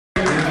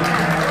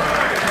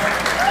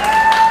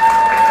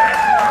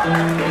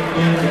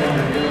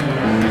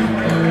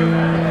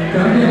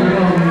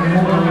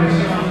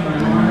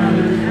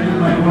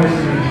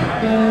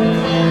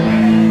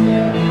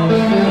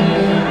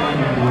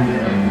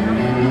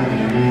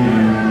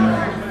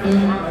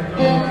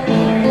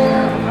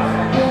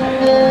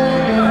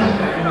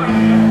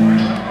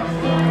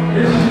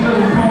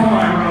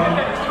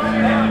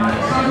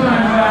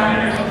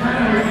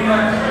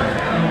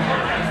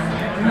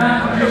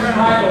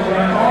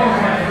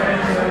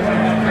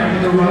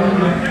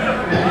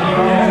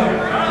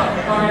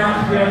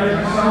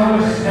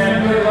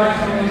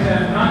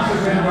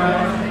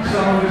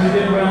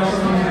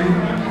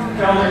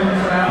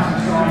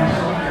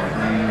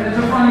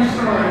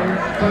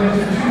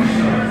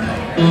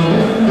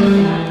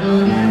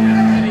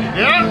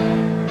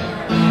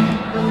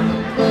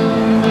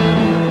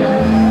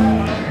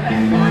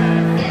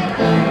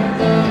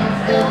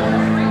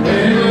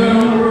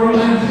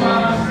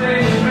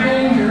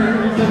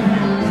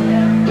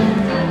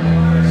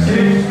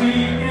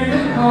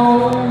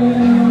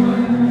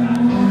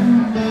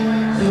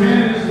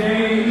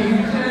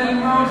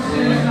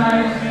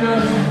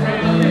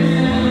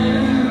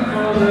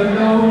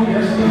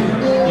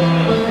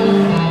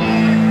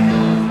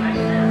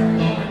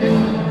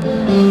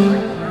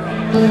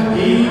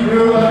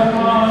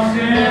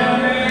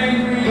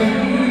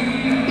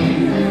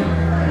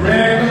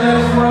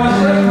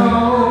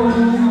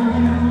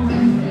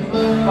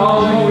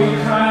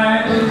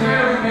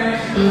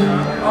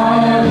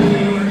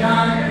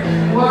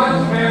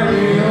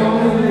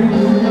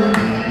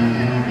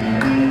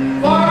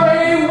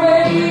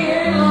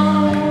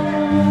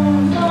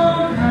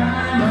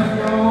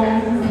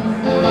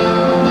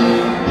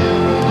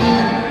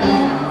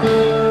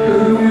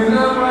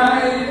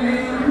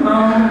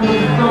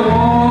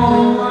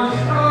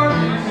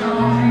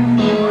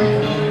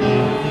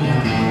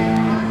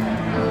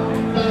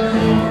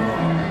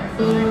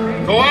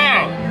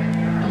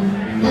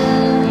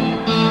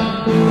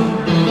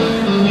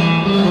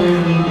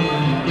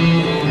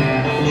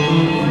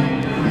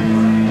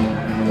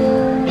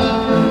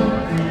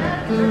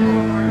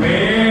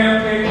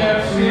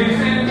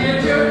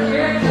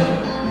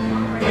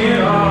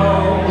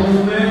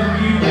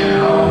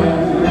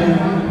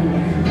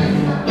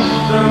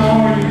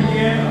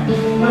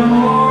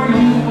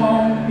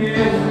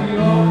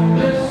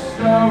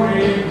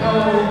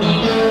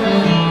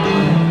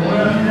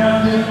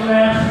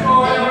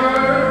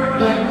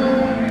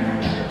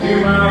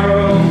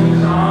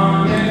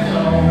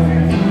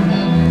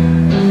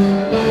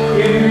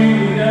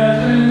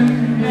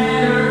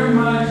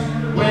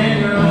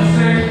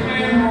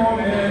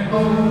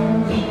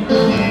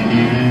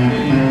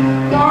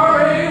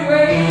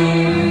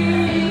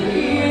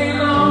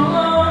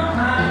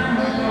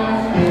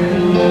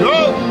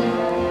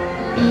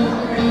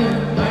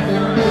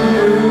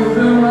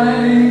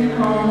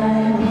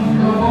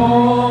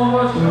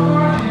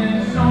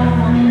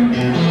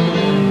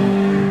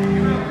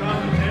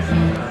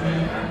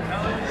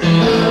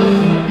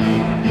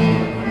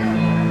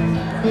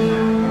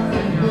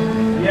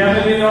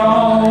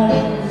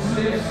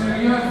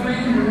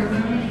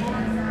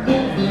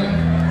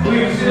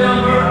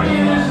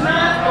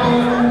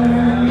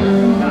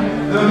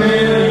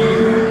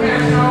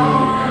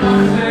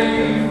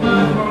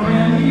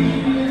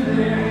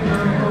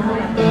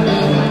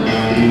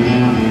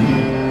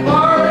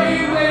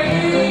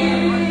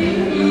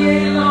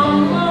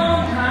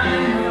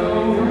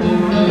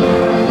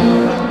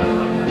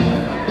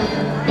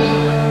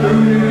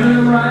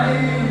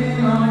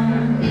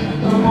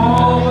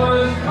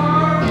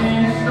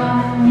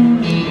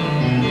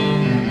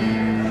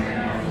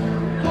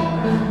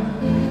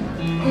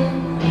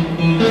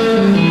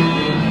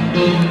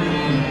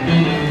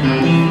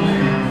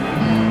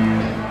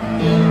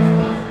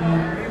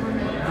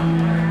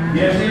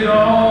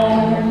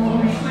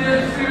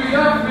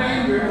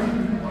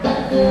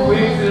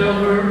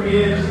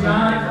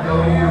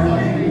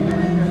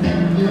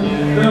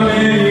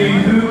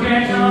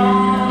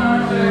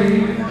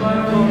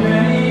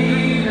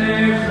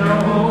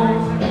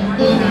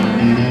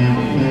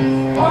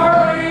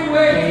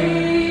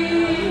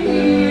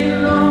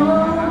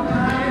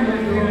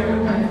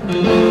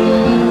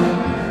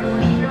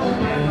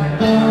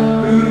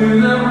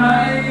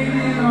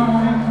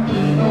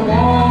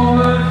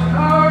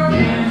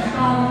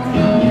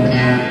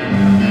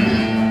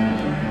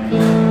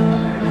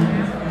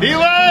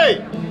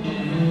Healy!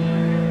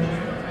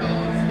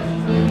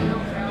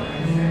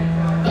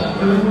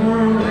 The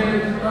world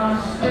has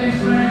lost a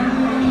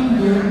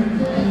stranger.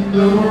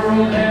 The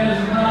world has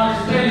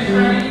lost a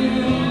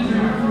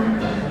stranger.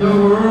 The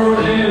world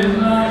has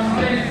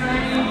lost a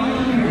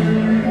stranger.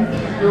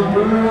 The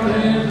world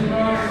has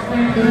lost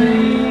a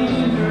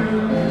stranger.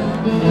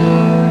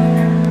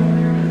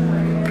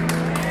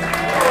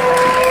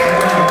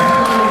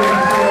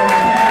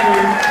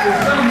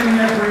 There's something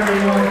that for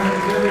everyone,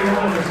 every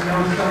one of us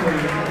knows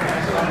somebody that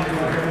has something to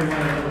do with every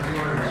one of those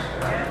words.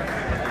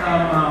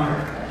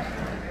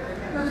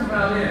 That's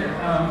about it.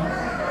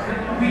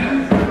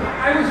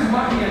 I was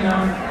lucky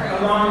enough,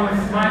 along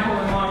with Michael,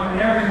 along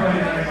with everybody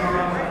that I grew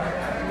up with.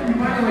 And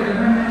by the way, did I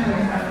mention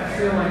I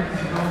feel like this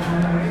is all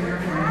home away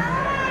here for me?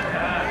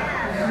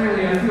 It's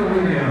really, I feel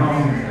really at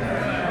home.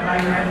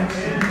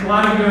 A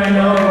lot of you I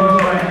know,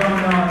 those I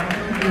don't know,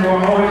 you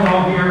are always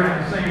all here at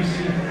the same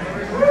scene.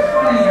 It's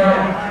funny how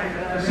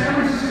the San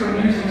Francisco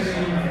music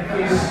scene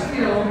is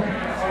still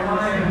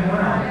alive and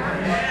well.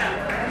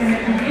 And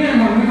it began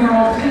when we were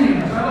all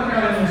teens. I look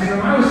out in this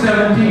room. I was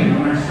 17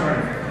 when I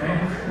started. Okay?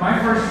 My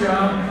first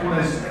job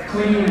was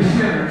cleaning the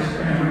shitters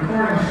in a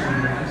recording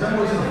studio, because that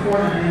was before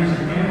the days of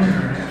the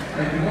internet.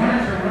 If you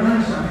wanted to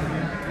learn something,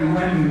 you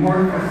went and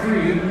worked for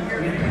free, you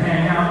get to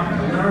hang out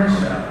and learn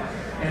stuff.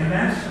 And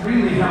that's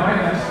really how I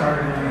got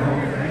started on the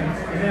whole thing.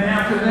 And then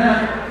after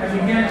that, I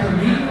began to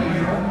meet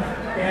people,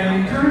 and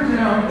it turns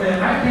out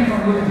that I came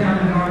from a little town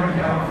in Northern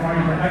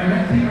California, but I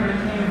met people that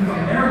came from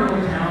their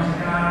little towns and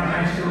got out of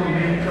high school,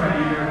 maybe tried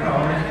a year of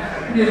college.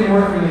 It didn't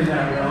work really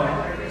that well.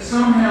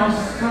 Somehow,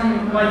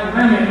 like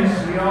lemmings,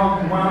 we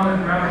all wound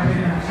up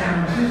gravitating to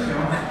San Francisco,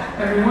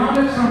 and we wound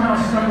up somehow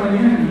stumbling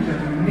into each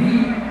other.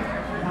 Me,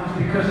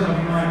 because of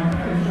my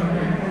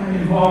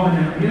involvement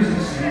in the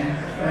music scene,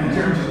 in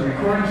terms of the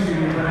recording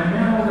studio, but I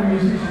met all the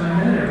musicians, I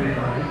met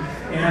everybody,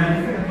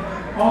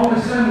 and all of a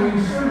sudden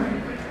we sort of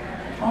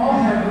all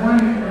had one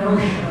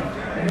notion,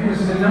 and it was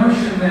the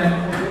notion that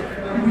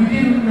we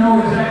didn't know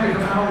exactly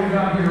how we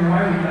got here,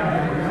 why we got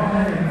here. We all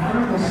had an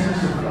incredible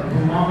sense of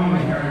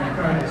belonging here, an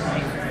incredible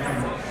sense of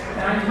family.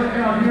 And I look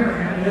out here,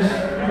 and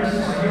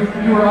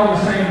you were all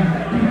the same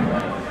people,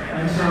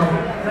 and so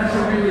that's a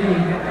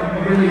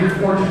really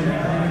fortunate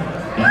thing.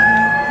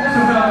 That's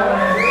about all I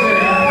have to say.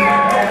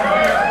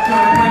 Shall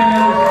I play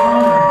another song?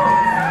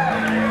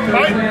 Shall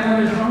I play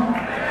another song?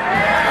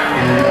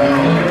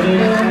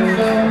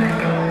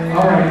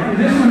 All right,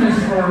 this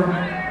one's for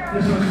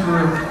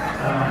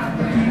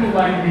the people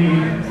like me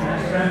that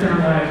spent their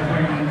lives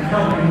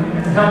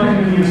helping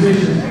the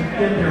musicians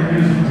get their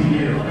music to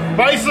you.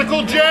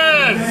 Bicycle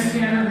Jazz!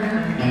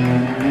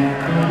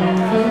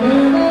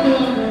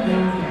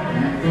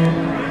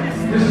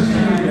 This is to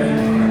you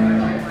guys.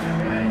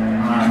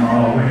 I'm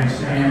always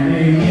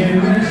standing in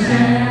the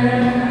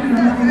sand,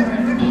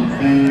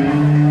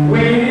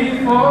 waiting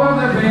for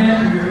the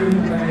band to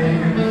play.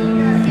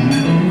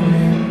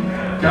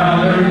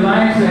 Colored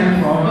lights and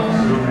fog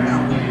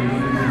surround me.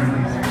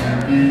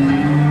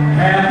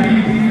 Happy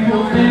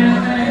people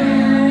dance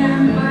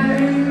and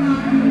play.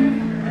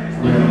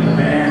 Will the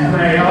band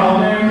play all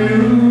their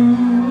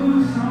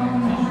new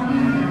songs?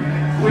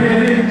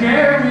 Will it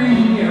carry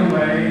me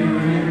away?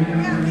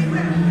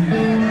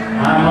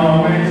 I'm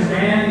always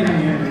standing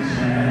in the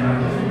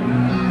shadows,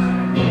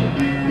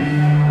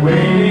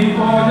 waiting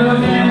for the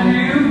band to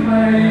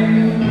play.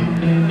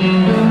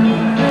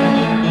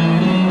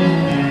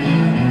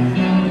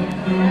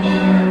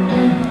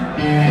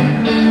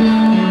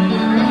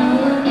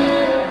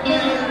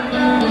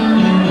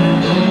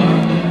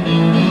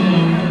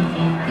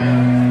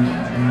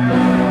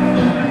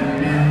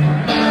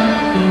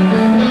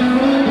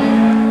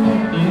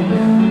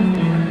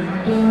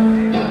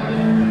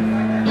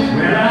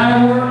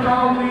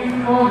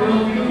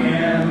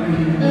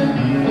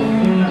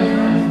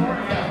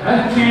 A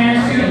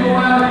chance to go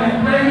out and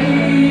play,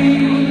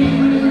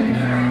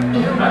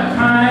 a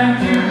time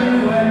to do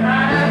what I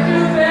do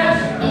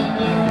best,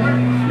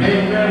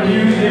 make the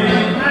music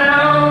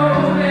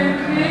loud and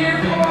clear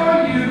for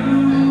you.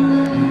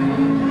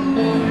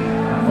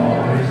 I'm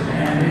always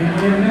standing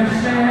in the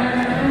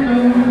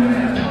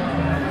shadows,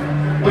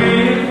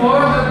 waiting for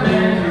the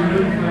band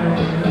to play.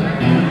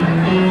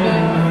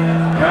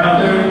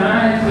 Colored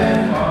lights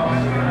and fog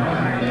surround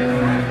me.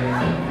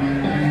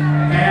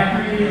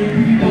 Happy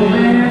people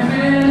dance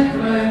and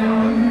play.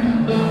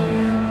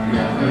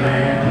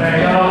 Play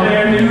all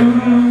their new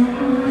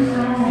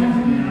songs.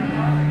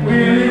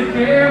 Will it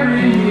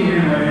carry me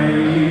away?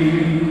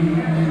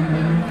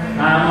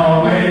 I'm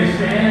always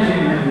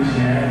standing in the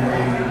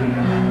shadows,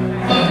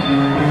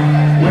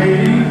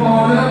 waiting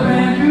for the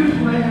band to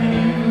play.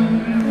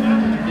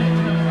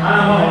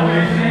 I'm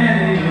always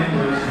standing in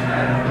the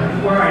shadows.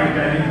 Where are you,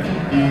 Betty?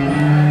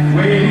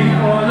 Waiting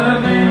for the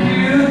band to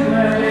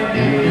play.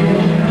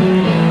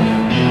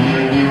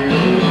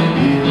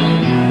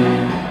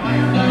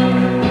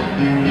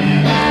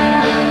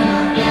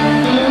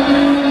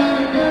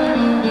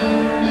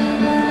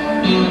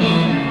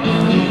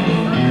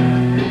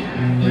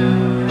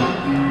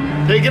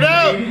 Take it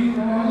out!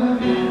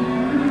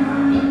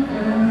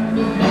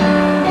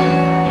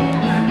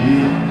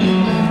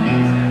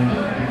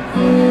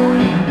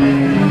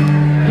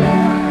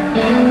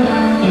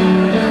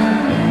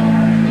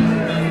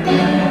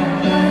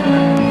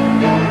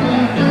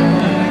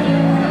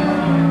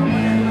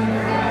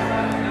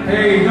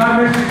 Hey, God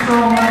bless you so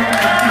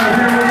much.